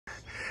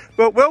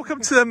Well,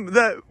 welcome to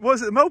the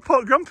was it the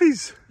Millport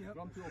Grumpies? Yep.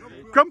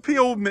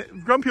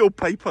 Grumpy old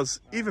Pipers,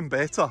 even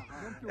better.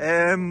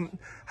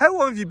 How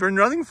long have you been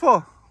running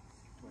for?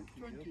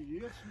 20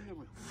 years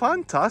nearly.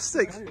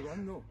 Fantastic. How you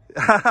run though?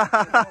 We can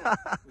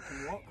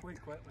walk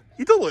quite quickly.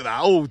 You don't look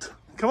that old.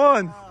 Come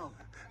on.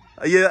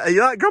 Are you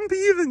that grumpy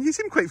even? You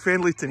seem quite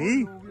friendly to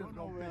me.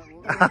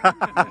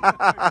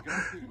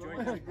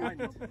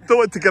 Don't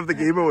want to give the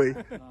game away.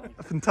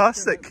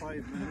 Fantastic.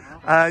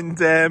 And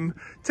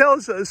tell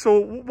us, so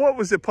what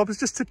was the purpose?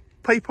 Just to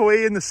pipe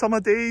away in the summer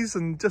days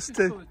and just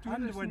to... We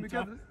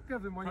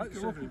give them money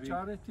to local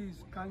charities,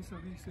 cancer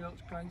research,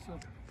 cancer.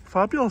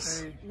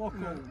 Fabulous.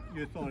 Local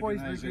Youth Boys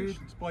Brigade,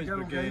 Boys Girl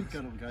Brigade, Guides.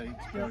 Girl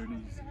Guides,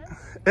 Brownies.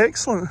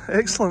 Excellent,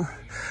 excellent.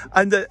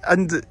 And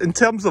in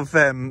terms of,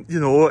 you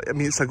know, I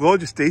mean, it's a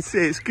gorgeous day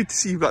today. It's good to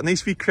see you've got a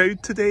nice wee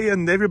crowd today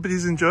and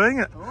everybody's enjoying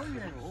it. Oh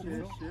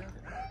yes.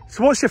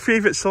 So what's your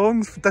favourite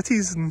songs,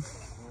 ditties and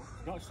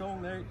Got a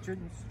song now,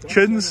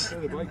 tunes?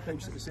 The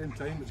bagpipes at the same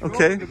time.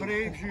 Okay. The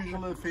Braves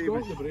usually the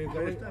favourite. Scotland the Brave,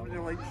 right? Everybody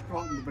likes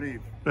Scotland the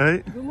Brave.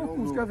 Right. The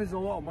locals give us a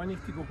lot of money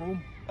to go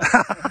home.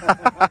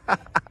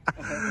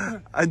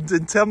 And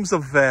in terms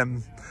of,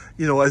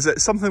 you know, is it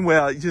something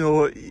where, you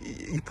know,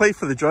 you play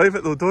for the joy of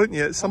it though, don't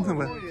you? It's something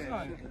where...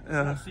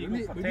 Yeah.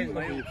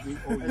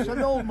 It's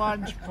an old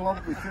man's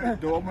club with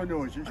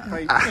dominoes. It's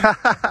quite...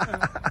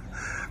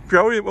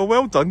 Brilliant.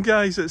 Well done,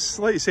 guys. It's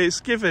like you say, it's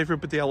give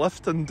everybody a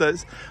lift, and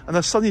it's on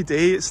a sunny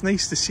day. It's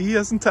nice to see,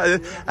 isn't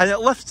it? And it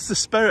lifts the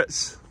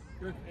spirits.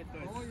 Oh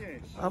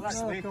yes.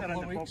 Absolutely. Later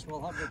in the weeks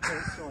we'll have the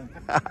kilts on.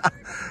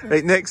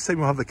 Right, next time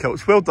we'll have the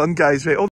kilts. Well done, guys. Right.